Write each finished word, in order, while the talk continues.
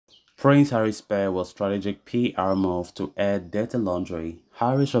Prince Harry's spare was strategic PR move to add dirty laundry.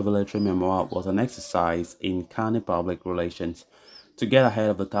 Harry's revelatory memoir was an exercise in canny public relations to get ahead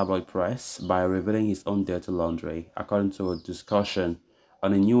of the tabloid press by revealing his own dirty laundry, according to a discussion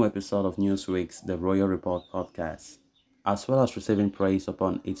on a new episode of Newsweek's The Royal Report podcast. As well as receiving praise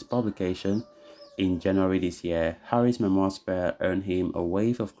upon its publication in January this year, Harry's memoir spare earned him a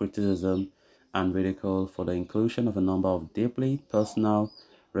wave of criticism and ridicule for the inclusion of a number of deeply personal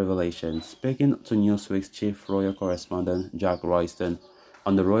revelations. Speaking to Newsweek's chief royal correspondent Jack Royston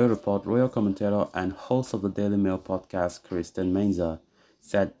on the Royal Report, royal commentator and host of the Daily Mail podcast Kristen Menzer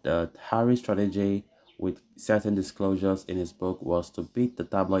said that Harry's strategy with certain disclosures in his book was to beat the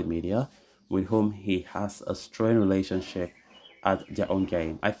tabloid media, with whom he has a strained relationship at their own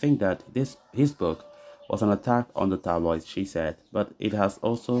game. I think that this his book was an attack on the tabloids, she said, but it was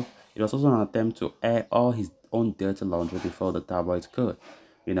also an attempt to air all his own dirty laundry before the tabloids could.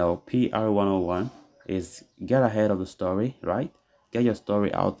 PR 101 is get ahead of the story, right? Get your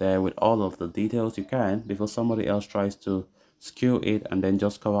story out there with all of the details you can before somebody else tries to skew it and then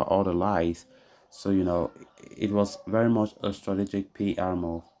just cover all the lies. So, it was very much a strategic PR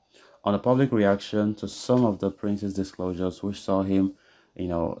move. On the public reaction to some of the prince's disclosures, which saw him,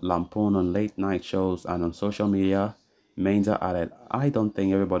 lampoon on late night shows and on social media, Menza added, I don't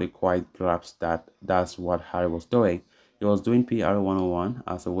think everybody quite grasps that that's what Harry was doing. He was doing PR 101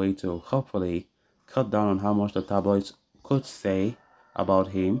 as a way to hopefully cut down on how much the tabloids could say about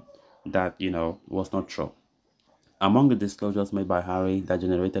him that, was not true. Among the disclosures made by Harry that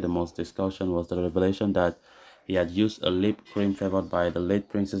generated the most discussion was the revelation that he had used a lip cream favored by the late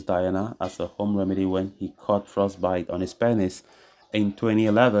Princess Diana as a home remedy when he caught frostbite on his penis in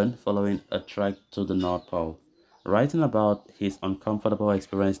 2011 following a trek to the North Pole. Writing about his uncomfortable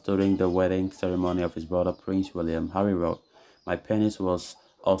experience during the wedding ceremony of his brother Prince William, Harry wrote, my penis was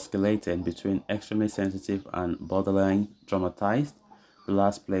oscillating between extremely sensitive and borderline traumatized. The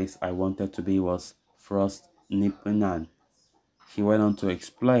last place I wanted to be was Frost Nipponan. He went on to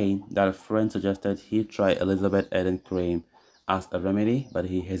explain that a friend suggested he try Elizabeth Eden cream as a remedy, but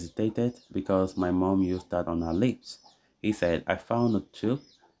he hesitated because my mom used that on her lips. He said, I found a tube,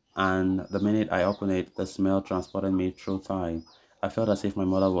 and the minute I opened it, the smell transported me through time. I felt as if my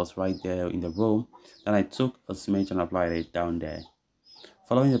mother was right there in the room. Then I took a smidge and applied it down there.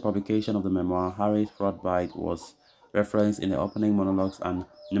 Following the publication of the memoir, Harry's frostbite was referenced in the opening monologues and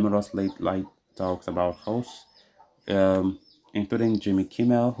numerous late-night talks about hosts, um, including Jimmy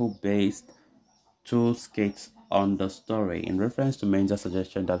Kimmel, who based two skits on the story in reference to Menza's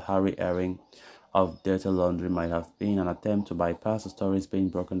suggestion that Harry airing of dirty laundry might have been an attempt to bypass the stories being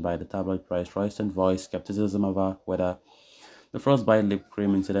broken by the tabloid press. Royston voiced skepticism over whether the frostbite lip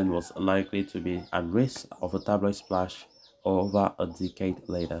cream incident was likely to be at risk of a tabloid splash over a decade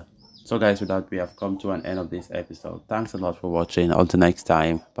later. So guys, with that, we have come to an end of this episode. Thanks a lot for watching. Until next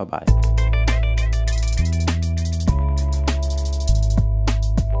time, bye bye.